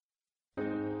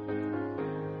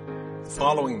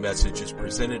following message is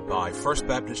presented by First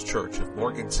Baptist Church of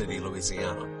Morgan City,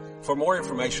 Louisiana. For more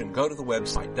information, go to the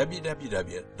website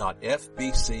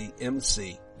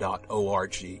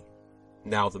www.fbcmc.org.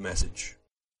 Now the message.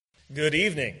 Good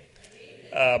evening.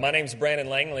 My name's Brandon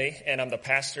Langley, and I'm the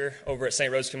pastor over at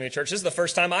St. Rose Community Church. This is the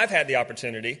first time I've had the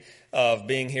opportunity of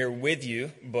being here with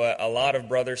you, but a lot of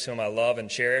brothers whom I love and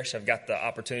cherish have got the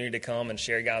opportunity to come and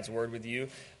share God's Word with you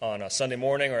on a Sunday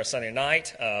morning or a Sunday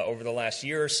night over the last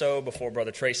year or so before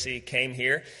Brother Tracy came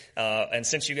here. And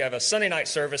since you have a Sunday night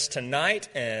service tonight,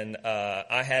 and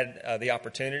I had the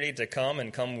opportunity to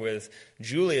come with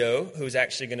Julio, who's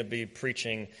actually going to be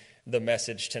preaching the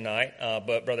message tonight,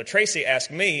 but Brother Tracy asked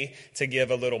me to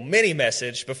give a little mini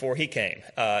message before he came,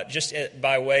 just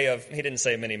by way of, he didn't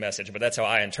say mini message, but that's how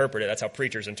I interpret it. That's how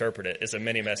preachers interpret it. It's a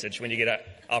mini message when you get an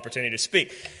opportunity to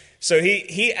speak. So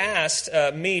he asked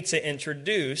me to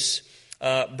introduce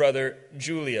Brother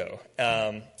Julio,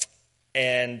 and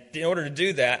in order to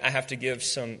do that, I have to give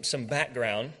some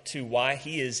background to why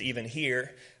he is even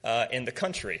here in the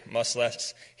country, much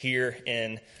less here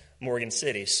in Morgan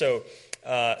City. So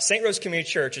St. Rose Community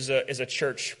Church is a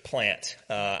church plant.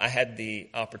 I had the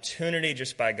opportunity,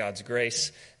 just by God's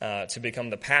grace, to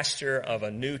become the pastor of a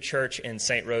new church in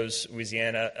St. Rose,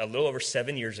 Louisiana, a little over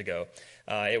 7 years ago.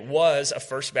 It was a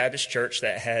First Baptist church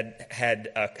that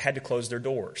had to close their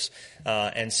doors,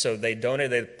 and so they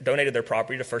donated their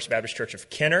property to First Baptist Church of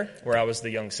Kenner, where I was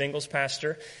the young singles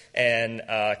pastor. And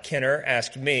Kenner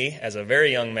asked me, as a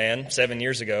very young man, 7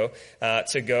 years ago,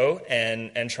 to go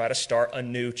and try to start a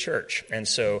new church. And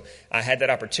so I had that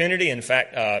opportunity. In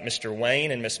fact, Mr.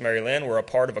 Wayne and Miss Mary Lynn were a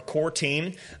part of a core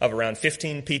team of around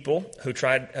 15 people who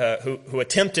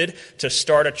attempted to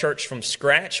start a church from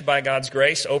scratch by God's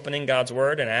grace, opening God's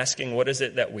Word and asking, what is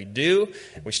it that we do?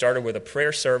 We started with a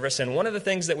prayer service, and one of the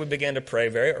things that we began to pray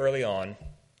very early on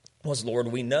was, Lord,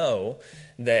 we know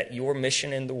that your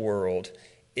mission in the world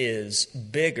is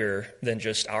bigger than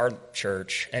just our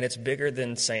church, and it's bigger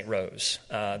than St. Rose,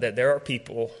 that there are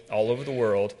people all over the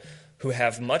world who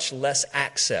have much less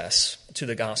access to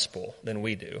the gospel than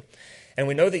we do. And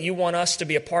we know that you want us to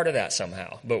be a part of that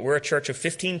somehow, but we're a church of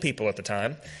 15 people at the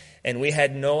time, and we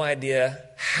had no idea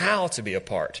how to be a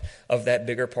part of that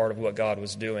bigger part of what God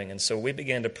was doing. And so we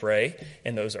began to pray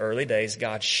in those early days,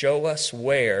 God, show us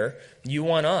where you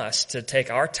want us to take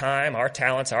our time, our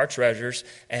talents, our treasures,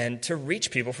 and to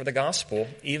reach people for the gospel,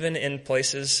 even in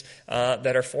places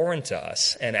that are foreign to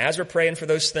us. And as we're praying for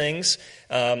those things,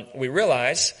 we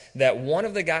realize that one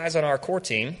of the guys on our core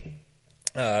team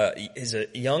is a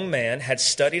young man, had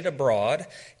studied abroad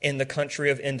in the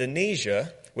country of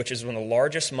Indonesia, which is one of the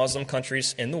largest Muslim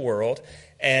countries in the world,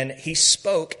 and he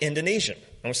spoke Indonesian.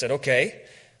 And we said, okay,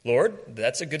 Lord,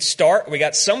 that's a good start. We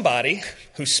got somebody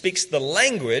who speaks the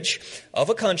language of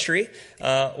a country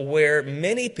where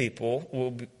many people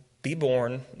will be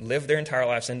born, live their entire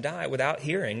lives, and die without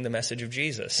hearing the message of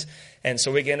Jesus. And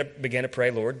so we began to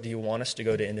pray, Lord, do you want us to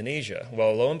go to Indonesia?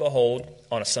 Well, lo and behold,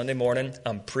 on a Sunday morning,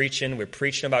 we're preaching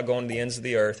about going to the ends of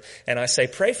the earth, and I say,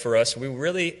 pray for us. We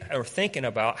really are thinking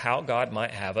about how God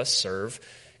might have us serve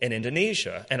in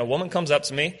Indonesia. And a woman comes up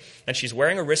to me, and she's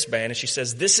wearing a wristband, and she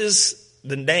says, this is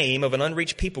the name of an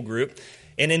unreached people group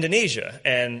in Indonesia,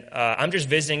 and I'm just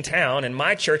visiting town, and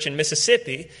my church in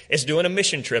Mississippi is doing a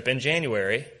mission trip in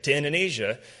January to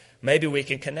Indonesia. Maybe we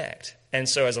can connect. And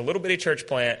so as a little bitty church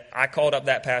plant, I called up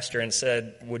that pastor and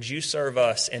said, would you serve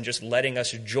us in just letting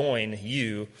us join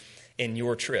you in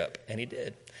your trip? And he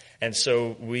did. And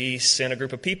so we sent a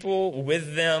group of people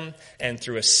with them, and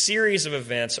through a series of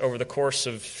events over the course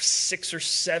of 6 or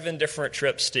 7 different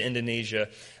trips to Indonesia,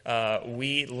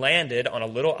 we landed on a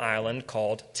little island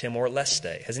called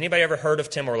Timor-Leste. Has anybody ever heard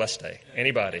of Timor-Leste?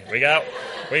 Anybody? We got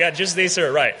just these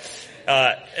here, right?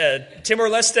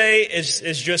 Timor-Leste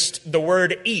is just the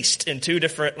word east in 2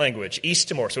 different language, East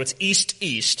Timor. So it's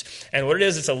east. And what it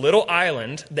is, it's a little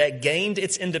island that gained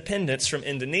its independence from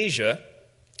Indonesia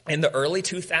in the early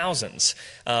 2000s,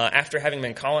 after having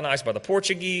been colonized by the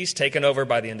Portuguese, taken over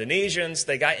by the Indonesians.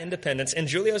 They got independence in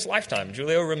Julio's lifetime.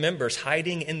 Julio remembers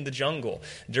hiding in the jungle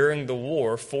during the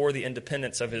war for the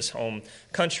independence of his home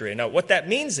country. Now, what that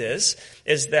means is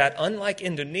that unlike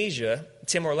Indonesia,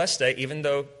 Timor-Leste, even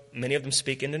though many of them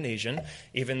speak Indonesian,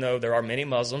 even though there are many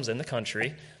Muslims in the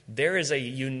country, there is a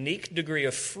unique degree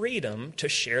of freedom to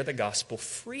share the gospel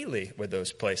freely with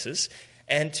those places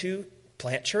and to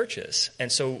plant churches.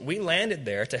 And so we landed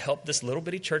there to help this little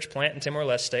bitty church plant in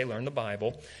Timor-Leste learn the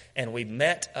Bible, and we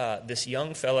met this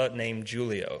young fella named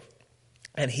Julio.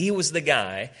 And he was the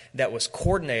guy that was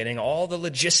coordinating all the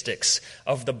logistics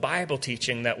of the Bible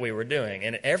teaching that we were doing.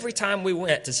 And every time we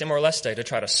went to Timor-Leste to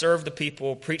try to serve the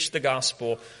people, preach the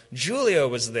gospel, Julio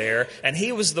was there, and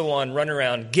he was the one running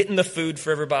around getting the food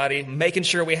for everybody, making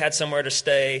sure we had somewhere to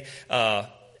stay.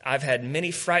 I've had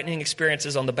many frightening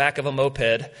experiences on the back of a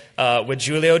moped with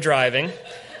Julio driving.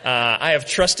 I have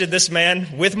trusted this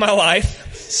man with my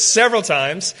life several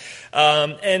times.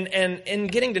 And in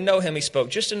getting to know him, he spoke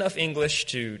just enough English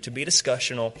to be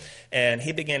discussional, and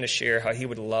he began to share how he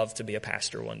would love to be a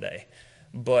pastor one day.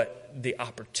 But the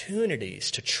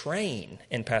opportunities to train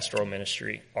in pastoral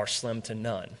ministry are slim to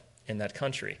none in that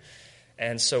country.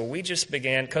 And so we just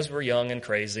began, because we're young and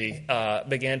crazy,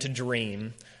 began to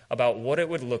dream about what it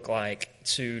would look like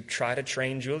to try to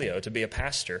train Julio to be a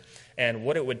pastor and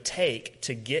what it would take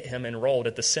to get him enrolled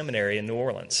at the seminary in New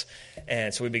Orleans.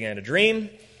 And so we began to dream.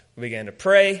 We began to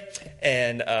pray,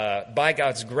 and by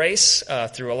God's grace,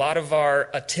 through a lot of our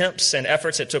attempts and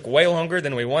efforts, it took way longer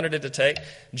than we wanted it to take.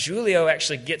 Julio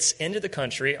actually gets into the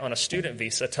country on a student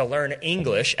visa to learn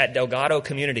English at Delgado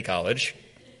Community College,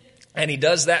 and he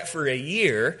does that for a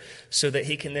year so that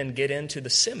he can then get into the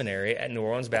seminary at New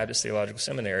Orleans Baptist Theological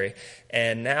Seminary.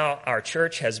 And now our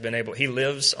church has been able, he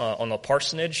lives on the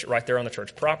parsonage right there on the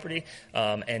church property.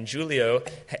 And Julio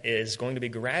is going to be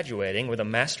graduating with a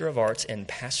Master of Arts in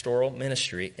Pastoral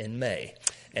Ministry in May.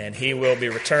 And he will be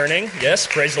returning. Yes,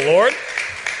 praise the Lord.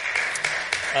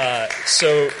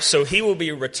 So he will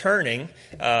be returning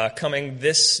coming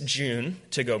this June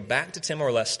to go back to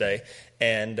Timor-Leste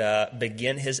and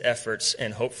begin his efforts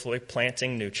in hopefully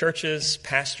planting new churches,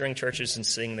 pastoring churches, and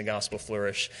seeing the gospel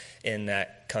flourish in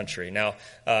that country. Now,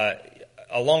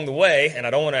 along the way, and I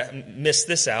don't want to miss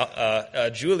this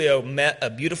out, Julio met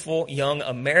a beautiful young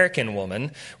American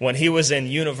woman when he was in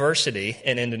university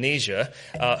in Indonesia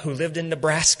who lived in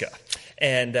Nebraska.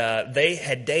 And they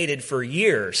had dated for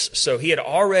years, so he had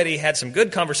already had some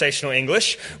good conversational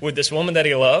English with this woman that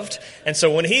he loved. And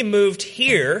so when he moved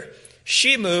here,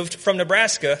 she moved from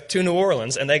Nebraska to New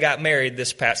Orleans, and they got married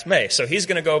this past May. So he's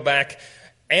going to go back,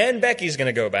 and Becky's going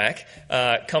to go back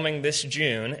coming this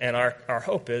June. And our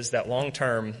hope is that long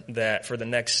term, that for the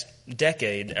next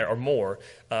decade or more,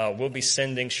 we'll be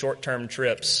sending short-term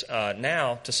trips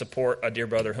now to support a dear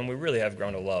brother whom we really have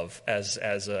grown to love as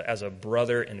a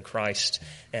brother in Christ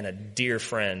and a dear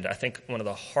friend. I think one of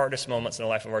the hardest moments in the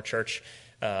life of our church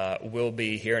will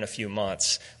be here in a few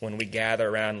months when we gather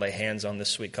around, lay hands on this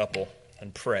sweet couple,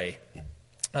 and pray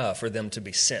for them to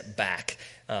be sent back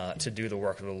to do the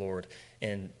work of the Lord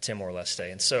in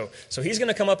Timor-Leste. And so he's going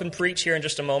to come up and preach here in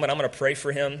just a moment. I'm going to pray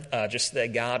for him, just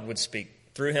that God would speak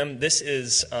through him. This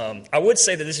is, I would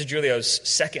say that this is Julio's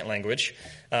second language,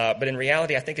 but in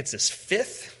reality, I think it's his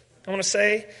fifth, I want to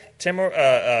say.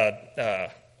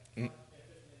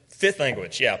 Fifth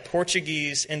language, yeah.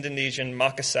 Portuguese, Indonesian,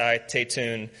 Makassai,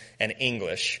 Tetun, and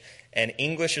English. And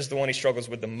English is the one he struggles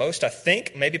with the most, I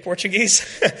think, maybe Portuguese.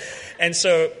 And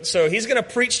so he's going to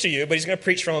preach to you, but he's going to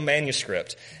preach from a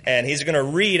manuscript. And he's going to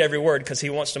read every word because he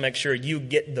wants to make sure you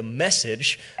get the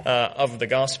message of the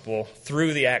gospel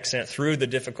through the accent, through the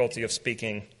difficulty of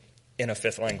speaking in a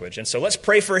fifth language. And so let's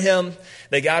pray for him,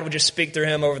 that God would just speak through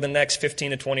him over the next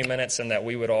 15 to 20 minutes, and that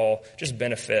we would all just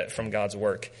benefit from God's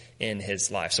work in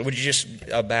his life. So would you just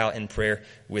bow in prayer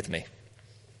with me?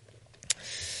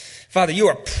 Father, you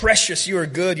are precious, you are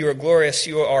good, you are glorious,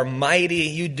 you are mighty,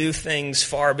 you do things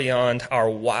far beyond our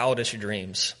wildest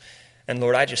dreams. And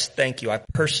Lord, I just thank you. I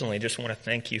personally just want to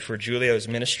thank you for Julio's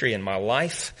ministry in my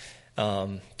life,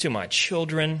 to my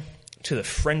children, to the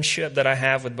friendship that I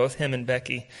have with both him and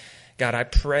Becky. God, I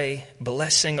pray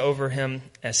blessing over him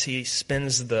as he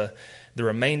spends the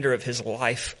remainder of his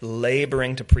life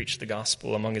laboring to preach the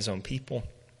gospel among his own people.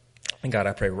 And God,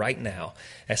 I pray right now,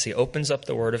 as he opens up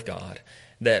the Word of God,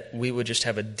 that we would just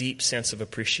have a deep sense of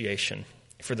appreciation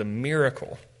for the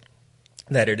miracle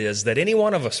that it is that any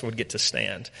one of us would get to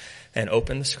stand and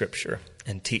open the Scripture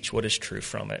and teach what is true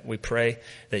from it. We pray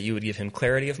that you would give him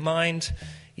clarity of mind,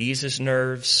 ease his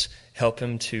nerves, help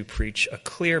him to preach a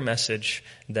clear message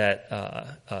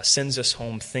that sends us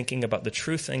home thinking about the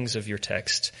true things of your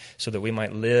text so that we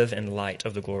might live in light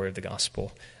of the glory of the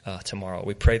gospel tomorrow.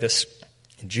 We pray this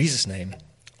in Jesus' name.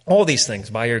 All these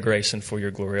things by your grace and for your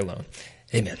glory alone.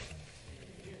 Amen.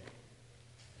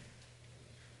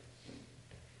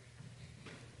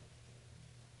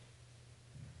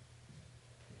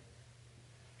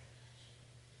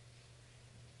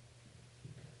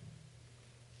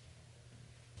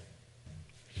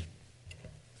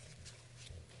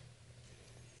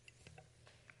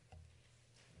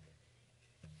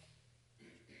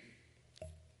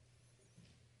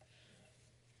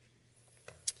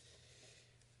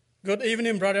 Good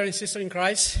evening, brother and sister in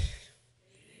Christ.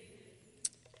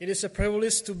 It is a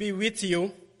privilege to be with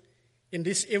you in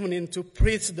this evening to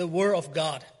preach the Word of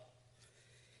God.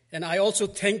 And I also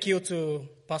thank you to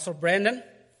Pastor Brandon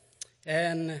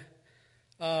and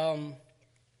all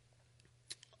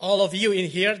of you in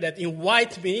here that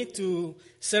invite me to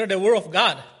share the Word of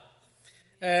God.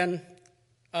 And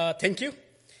thank you.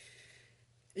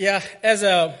 Yeah, as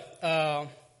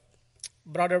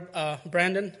Brother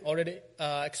Brandon already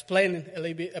explained a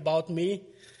little bit about me,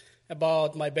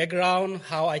 about my background,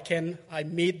 how I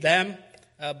meet them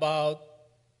about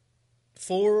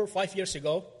 4 or 5 years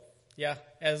ago. Yeah,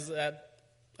 as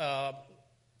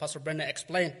Pastor Brandon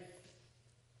explained.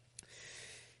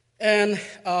 And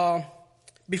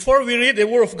before we read the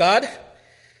Word of God,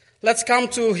 let's come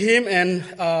to Him and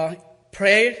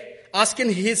pray,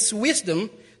 asking His wisdom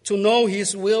to know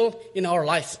His will in our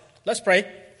life. Let's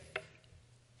pray.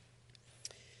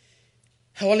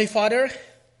 Heavenly Father,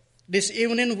 this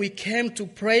evening we came to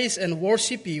praise and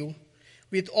worship you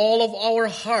with all of our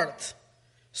heart,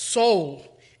 soul,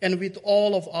 and with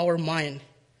all of our mind.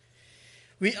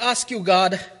 We ask you,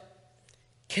 God,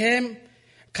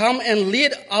 come and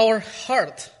lead our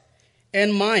heart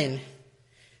and mind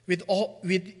with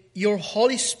your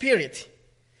Holy Spirit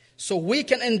so we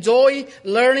can enjoy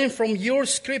learning from your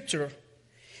scripture.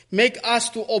 Make us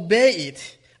to obey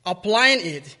it, applying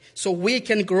it, so we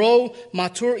can grow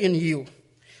mature in you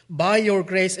by your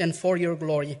grace and for your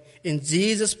glory. In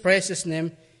Jesus' precious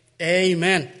name,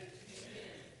 amen.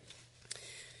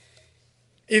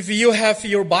 If you have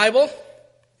your Bible,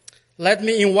 let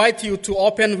me invite you to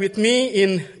open with me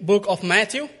in book of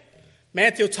Matthew.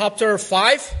 Matthew chapter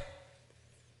 5.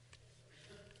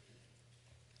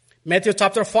 Matthew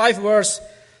chapter 5 verse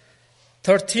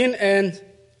 13 and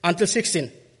until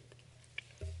 16.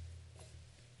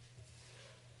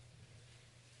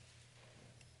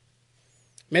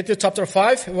 Matthew chapter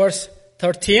 5, verse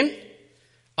 13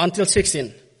 until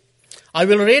 16. I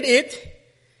will read it,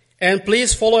 and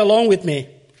please follow along with me.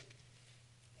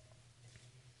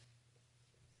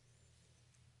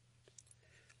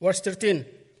 Verse 13.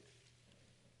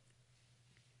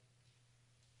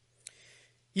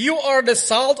 You are the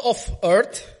salt of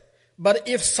earth, but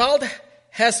if salt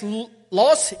has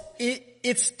lost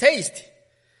its taste,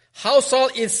 how shall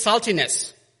its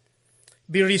saltiness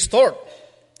be restored?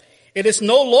 It is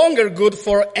no longer good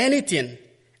for anything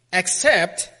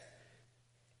except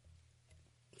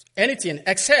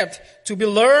to be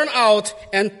learned out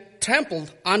and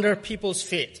trampled under people's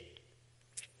feet.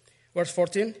 Verse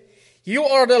 14. You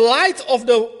are the light of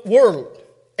the world.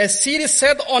 A city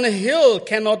set on a hill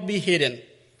cannot be hidden.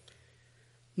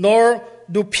 Nor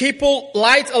do people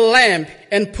light a lamp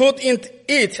and put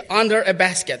it under a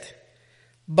basket,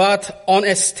 but on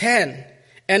a stand,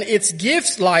 and it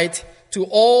gives light to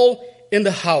all in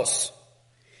the house.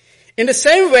 In the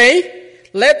same way,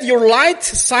 let your light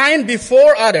shine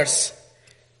before others,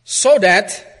 so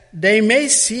that they may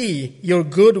see your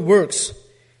good works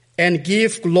and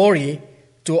give glory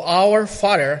to our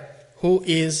Father who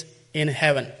is in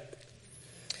heaven.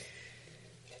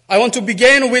 I want to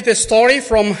begin with a story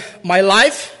from my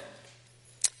life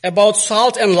about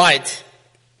salt and light.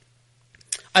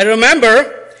 I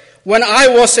remember when I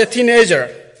was a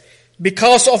teenager,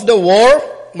 because of the war,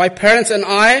 my parents and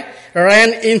I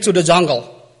ran into the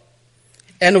jungle.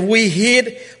 And we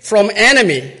hid from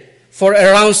enemy for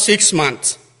around 6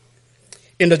 months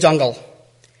in the jungle.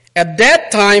 At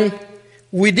that time,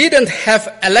 we didn't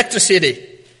have electricity.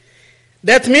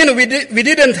 That means we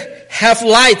didn't have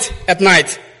light at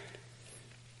night.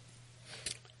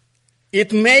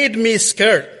 It made me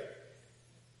scared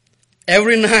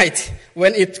every night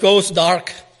when it goes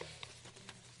dark.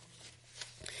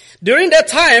 During that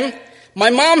time,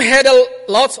 my mom had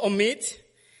lots of meat,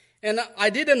 and I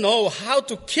didn't know how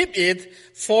to keep it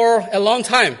for a long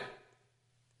time.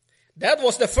 That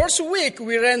was the first week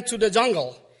we ran to the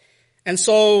jungle. And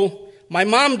so my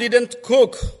mom didn't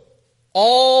cook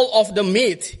all of the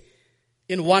meat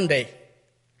in one day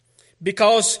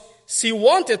because she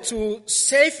wanted to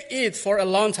save it for a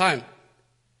long time.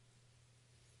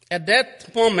 At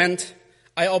that moment,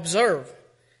 I observed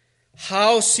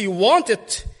how she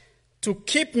wanted to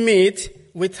keep meat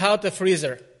without a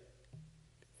freezer.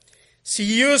 She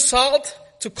used salt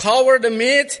to cover the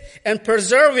meat and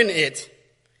preserving it.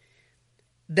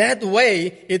 That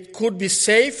way, it could be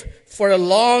safe for a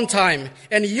long time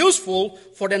and useful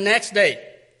for the next day.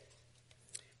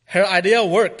 Her idea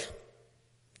worked.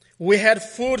 We had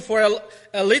food for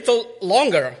a little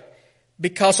longer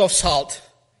because of salt.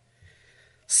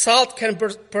 Salt can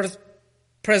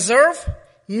preserve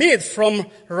meat from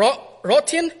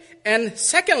rotten. And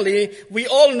secondly, we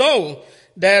all know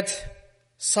that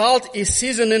salt is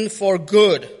seasoning for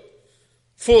good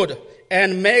food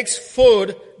and makes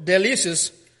food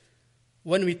delicious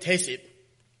when we taste it.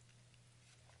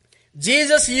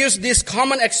 Jesus used these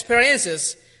common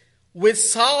experiences with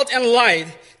salt and light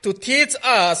to teach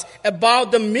us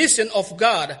about the mission of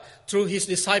God through his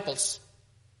disciples.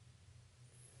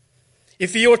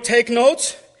 If you take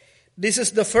notes, this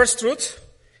is the first truth.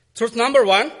 Truth number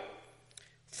 1,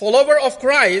 follower of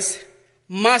Christ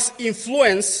must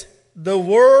influence the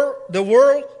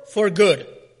world for good.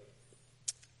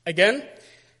 Again,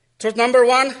 truth number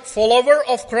 1, follower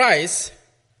of Christ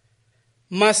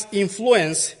must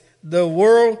influence the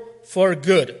world for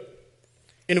good.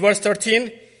 In verse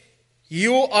 13,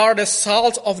 you are the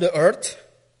salt of the earth.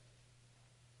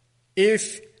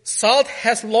 If salt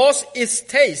has lost its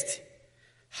taste,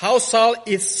 how shall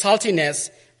its saltiness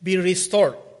be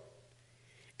restored?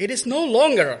 It is no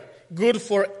longer good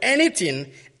for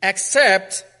anything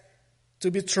except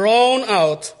to be thrown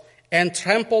out and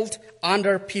trampled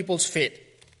under people's feet.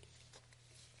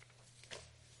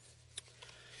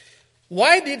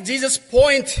 Why did Jesus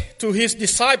point to his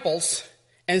disciples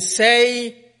and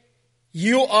say,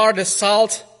 you are the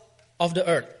salt of the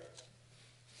earth?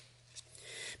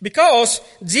 Because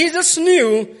Jesus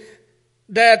knew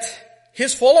that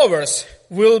his followers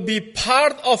will be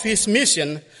part of his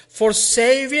mission for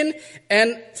saving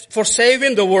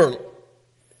the world.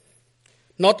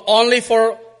 Not only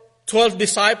for 12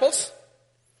 disciples,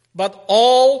 but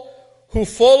all who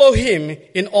follow him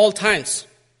in all times.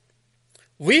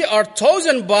 We are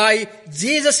chosen by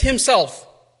Jesus himself.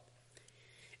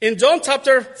 In John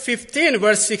chapter 15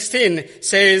 verse 16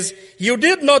 says, you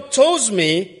did not choose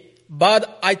me,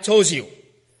 but I chose you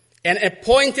and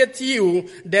appointed you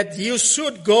that you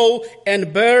should go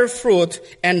and bear fruit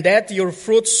and that your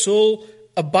fruit should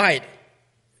abide.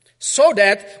 So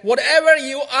that whatever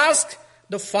you ask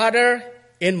the Father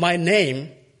in my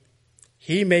name,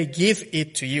 he may give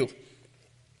it to you.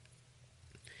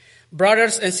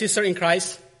 Brothers and sisters in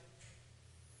Christ,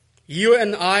 you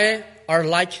and I are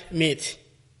like meat.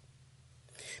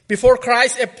 Before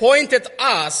Christ appointed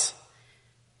us,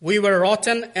 we were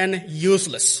rotten and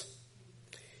useless.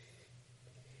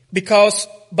 Because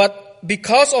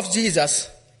of Jesus,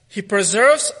 he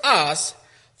preserves us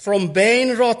from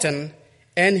being rotten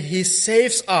and he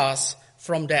saves us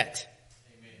from death.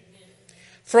 Amen.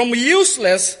 From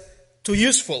useless to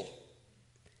useful.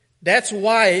 That's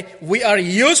why we are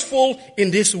useful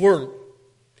in this world.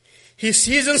 He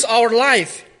seasons our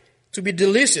life to be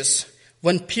delicious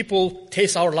when people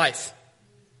taste our life.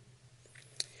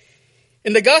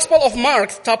 In the Gospel of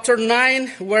Mark, chapter 9,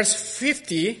 verse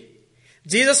 50,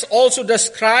 Jesus also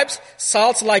describes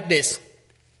salt like this.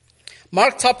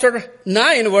 Mark chapter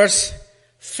 9, verse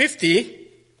 50.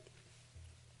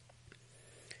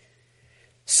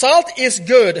 Salt is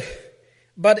good,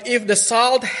 but if the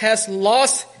salt has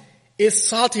lost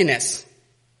its saltiness,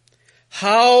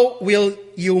 how will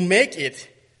you make it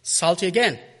salty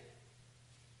again?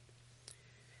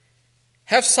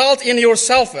 Have salt in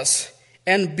yourselves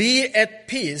and be at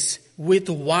peace with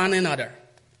one another.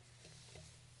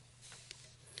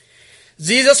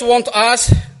 Jesus wants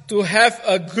us to have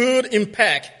a good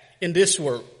impact in this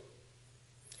world.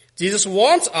 Jesus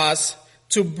wants us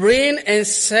to bring and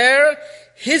share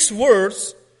his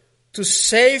words to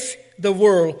save the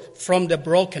world from the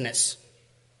brokenness.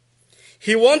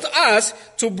 He wants us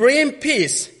to bring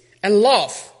peace and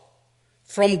love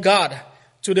from God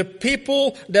to the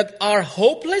people that are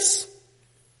hopeless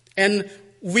and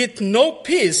with no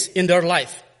peace in their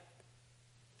life.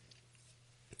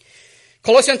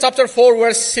 Colossians chapter 4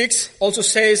 verse 6 also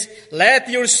says, let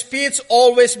your speech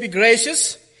always be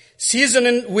gracious,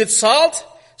 seasoned with salt,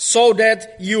 so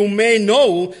that you may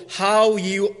know how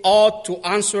you ought to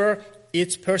answer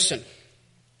each person.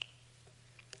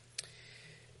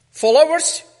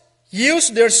 Followers use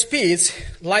their speech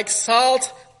like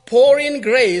salt, pouring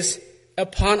grace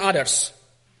upon others,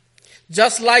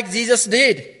 just like Jesus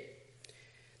did.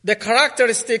 The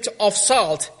characteristics of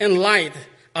salt and light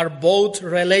are both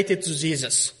related to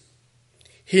Jesus.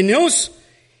 He knows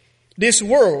this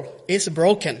world is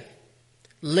broken,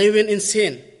 living in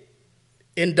sin,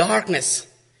 in darkness,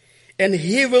 and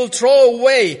he will throw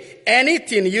away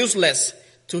anything useless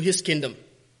to his kingdom.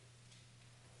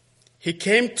 He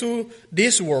came to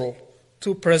this world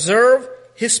to preserve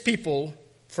his people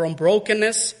from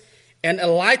brokenness and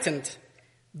enlighten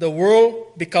the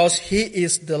world because he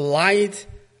is the light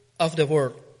of the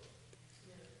world.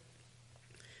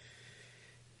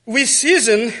 We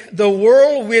season the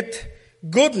world with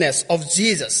goodness of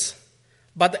Jesus,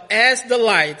 but as the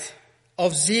light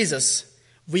of Jesus,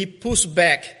 we push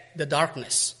back the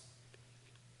darkness.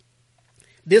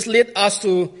 This leads us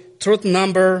to truth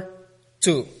number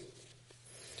 2.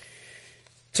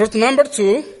 Truth number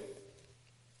 2,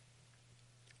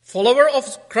 follower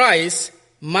of Christ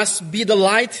must be the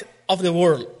light of the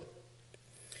world.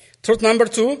 Truth number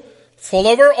 2,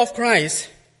 follower of Christ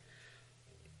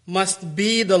must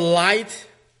be the light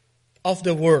of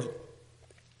the world.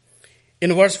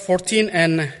 In verse 14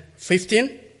 and 15,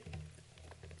 it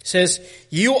says,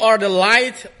 "You are the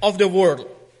light of the world.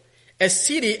 A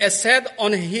city set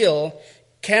on a hill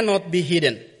cannot be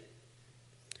hidden.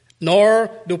 Nor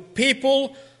do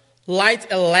people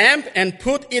light a lamp and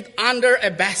put it under a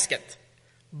basket,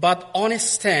 but on a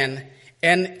stand,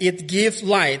 and it gives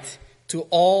light to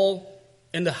all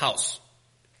in the house."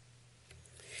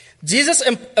 Jesus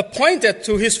appointed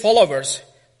to his followers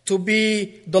to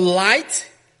be the light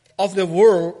of the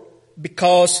world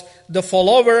because the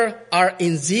followers are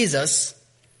in Jesus,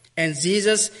 and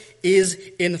Jesus is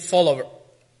in follower.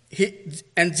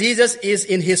 And Jesus is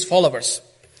in his followers.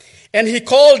 And he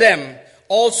called them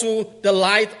also the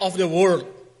light of the world.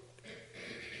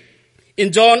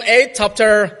 In John 8,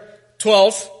 chapter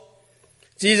 12,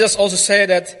 Jesus also said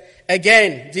that,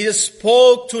 again, Jesus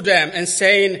spoke to them and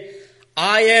saying,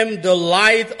 "I am the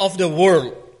light of the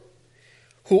world.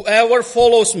 Whoever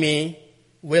follows me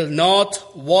will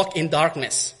not walk in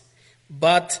darkness,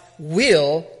 but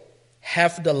will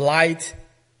have the light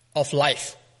of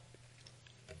life."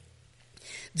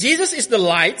 Jesus is the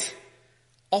light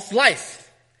of life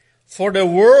for the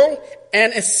world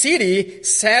and a city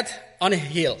set on a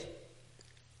hill.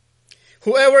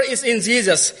 Whoever is in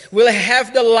Jesus will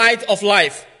have the light of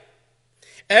life.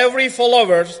 Every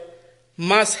follower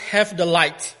must have the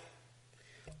light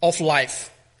of life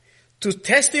to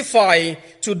testify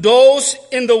to those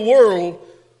in the world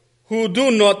who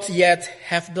do not yet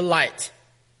have the light.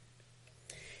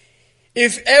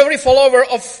 If every follower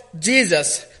of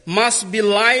Jesus must be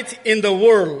light in the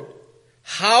world,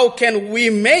 how can we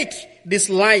make this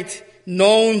light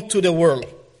known to the world?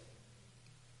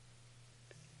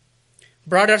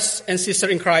 Brothers and sisters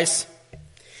in Christ,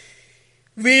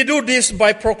 we do this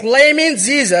by proclaiming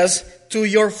Jesus to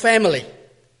your family,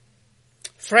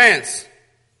 friends,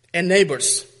 and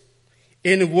neighbors,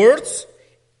 in words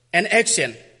and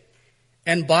action,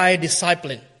 and by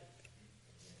discipline.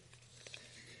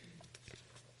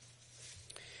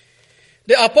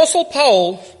 The Apostle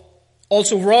Paul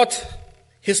also wrote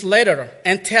his letter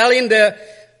and telling the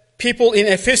people in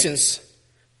Ephesians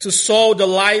to show the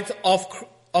light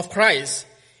of Christ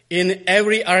in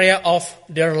every area of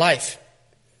their life.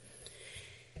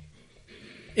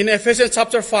 In Ephesians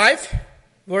chapter 5,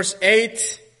 verse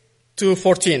 8 to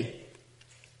 14.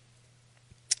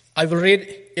 I will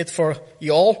read it for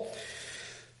you all.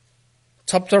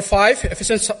 Chapter 5,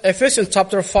 Ephesians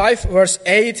chapter 5, verse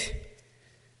 8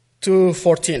 to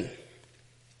 14.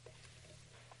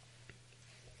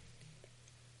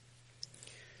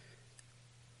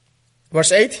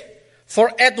 Verse 8,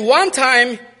 "For at one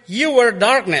time you were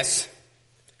darkness,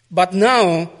 but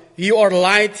now you are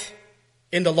light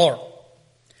in the Lord.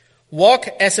 Walk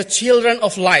as a children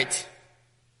of light.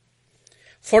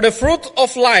 For the fruit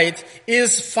of light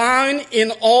is found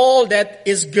in all that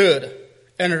is good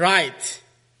and right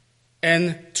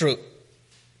and true.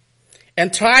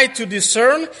 And try to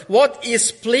discern what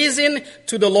is pleasing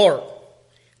to the Lord.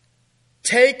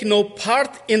 Take no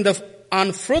part in the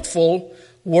unfruitful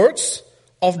works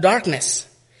of darkness,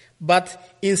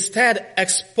 but instead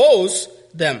expose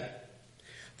them.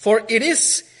 For it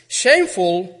is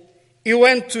shameful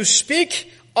even to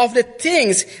speak of the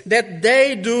things that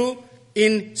they do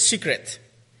in secret.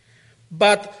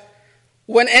 But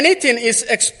when anything is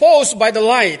exposed by the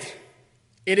light,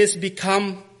 it is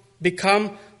becomes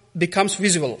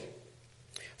visible.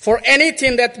 For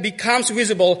anything that becomes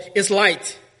visible is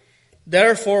light.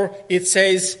 Therefore it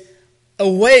says,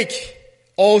 "Awake,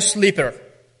 O sleeper,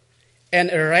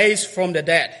 and arise from the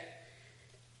dead,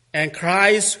 and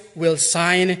Christ will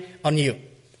shine on you."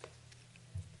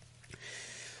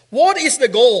 What is the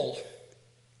goal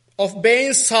of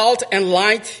being salt and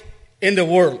light in the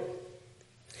world?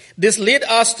 This leads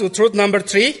us to truth number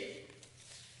 3.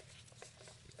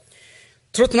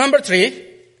 Truth number 3,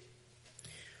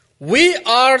 we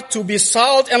are to be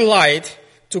salt and light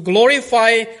to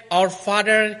glorify our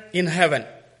Father in heaven.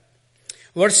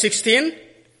 Verse 16,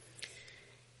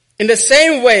 "In the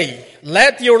same way,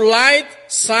 let your light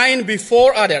shine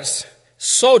before others,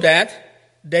 so that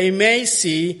they may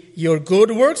see your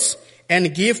good works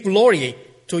and give glory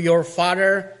to your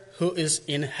Father who is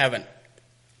in heaven."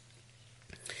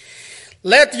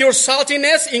 Let your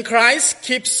saltiness in Christ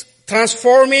keep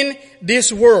transforming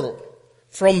this world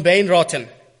from being rotten.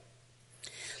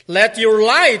 Let your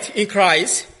light in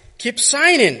Christ keep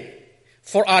shining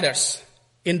for others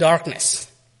in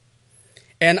darkness.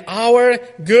 And our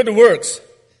good works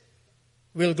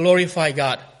will glorify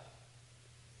God.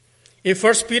 In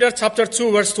 1 Peter chapter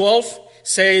 2 verse 12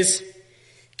 says,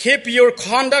 keep your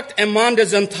conduct among the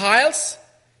Gentiles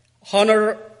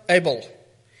honorable,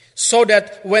 so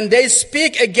that when they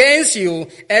speak against you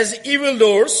as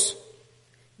evildoers,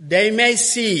 they may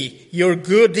see your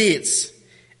good deeds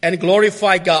and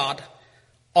glorify God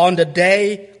on the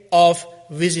day of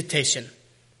visitation.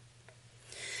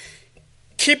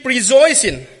 Keep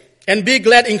rejoicing and be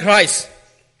glad in Christ.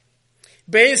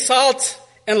 Being salt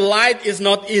and light is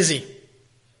not easy.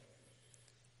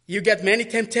 You get many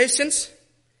temptations,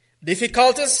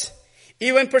 difficulties,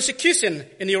 even persecution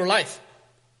in your life.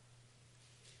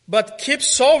 But keep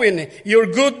showing your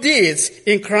good deeds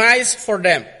in Christ for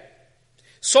them,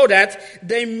 so that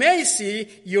they may see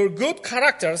your good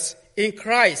characters in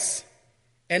Christ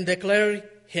and declare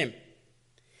Him.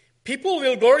 People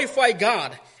will glorify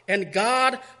God, and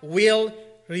God will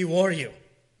reward you.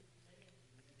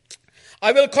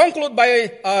 I will conclude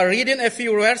by reading a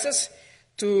few verses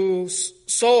to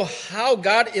show how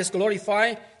God is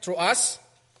glorified through us.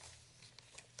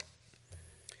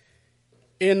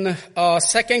 In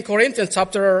 2 Corinthians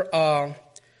chapter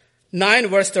 9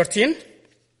 verse 13,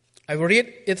 I will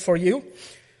read it for you.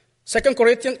 2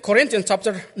 Corinthians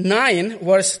chapter 9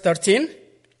 verse 13.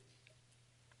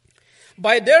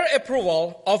 By their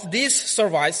approval of this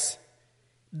service,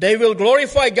 they will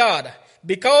glorify God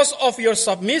because of your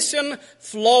submission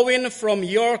flowing from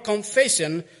your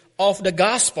confession of the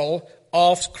gospel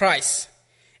of Christ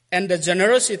and the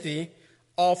generosity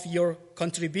of your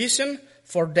contribution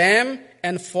for them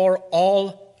and for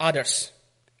all others.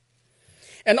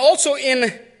 And also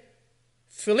in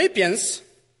Philippians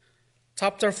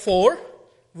chapter 4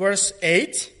 verse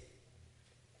 8,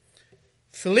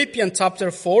 Philippians chapter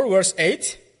 4 verse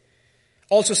 8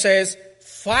 also says,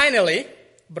 finally,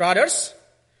 brothers,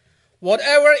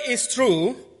 whatever is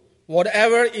true,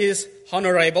 whatever is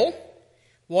honorable,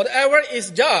 whatever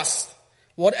is just,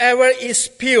 whatever is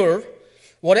pure,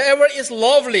 whatever is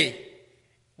lovely,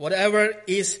 whatever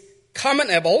is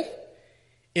commendable,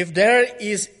 if there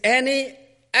is any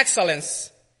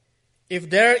excellence, if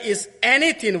there is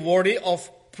anything worthy of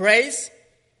praise,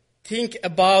 think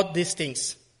about these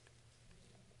things.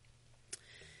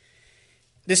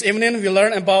 This evening we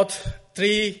learn about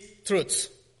 3 truths.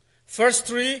 First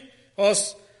 3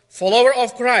 was follower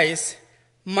of Christ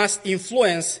must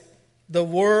influence the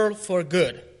world for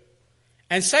good.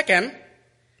 And second,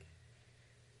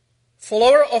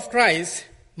 follower of Christ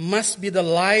must be the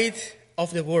light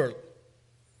of the world.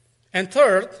 And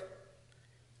third,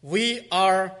 we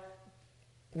are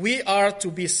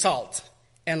to be salt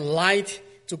and light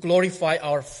to glorify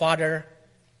our Father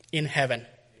in heaven.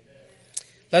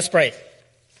 Let's pray.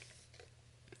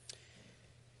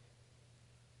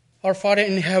 Our Father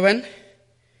in heaven,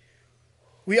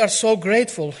 we are so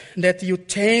grateful that you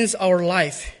changed our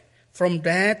life from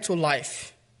death to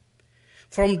life,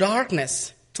 from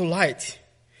darkness to light.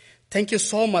 Thank you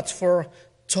so much for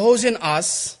choosing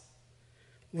us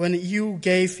when you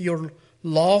gave your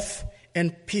love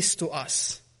and peace to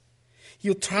us.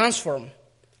 You transform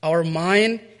our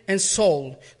mind and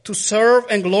soul to serve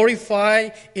and glorify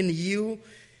in you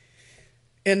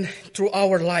and through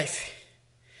our life.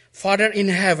 Father in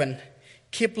heaven,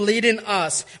 keep leading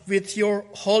us with your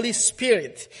Holy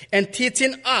Spirit and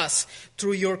teaching us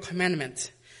through your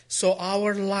commandment, so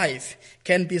our life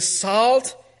can be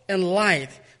salt and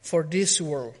light for this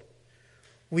world.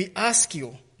 We ask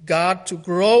you, God, to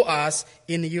grow us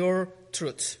in your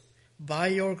truth by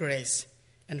your grace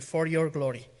and for your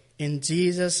glory. In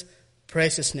Jesus'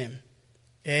 precious name,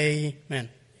 amen.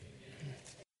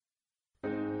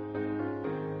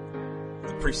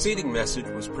 The preceding message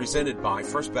was presented by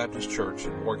First Baptist Church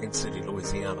in Morgan City,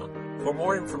 Louisiana. For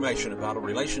more information about a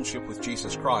relationship with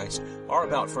Jesus Christ or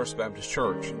about First Baptist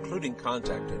Church, including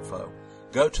contact info,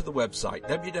 go to the website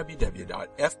www.fbcmc.org.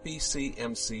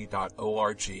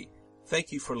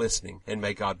 Thank you for listening, and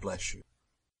may God bless you.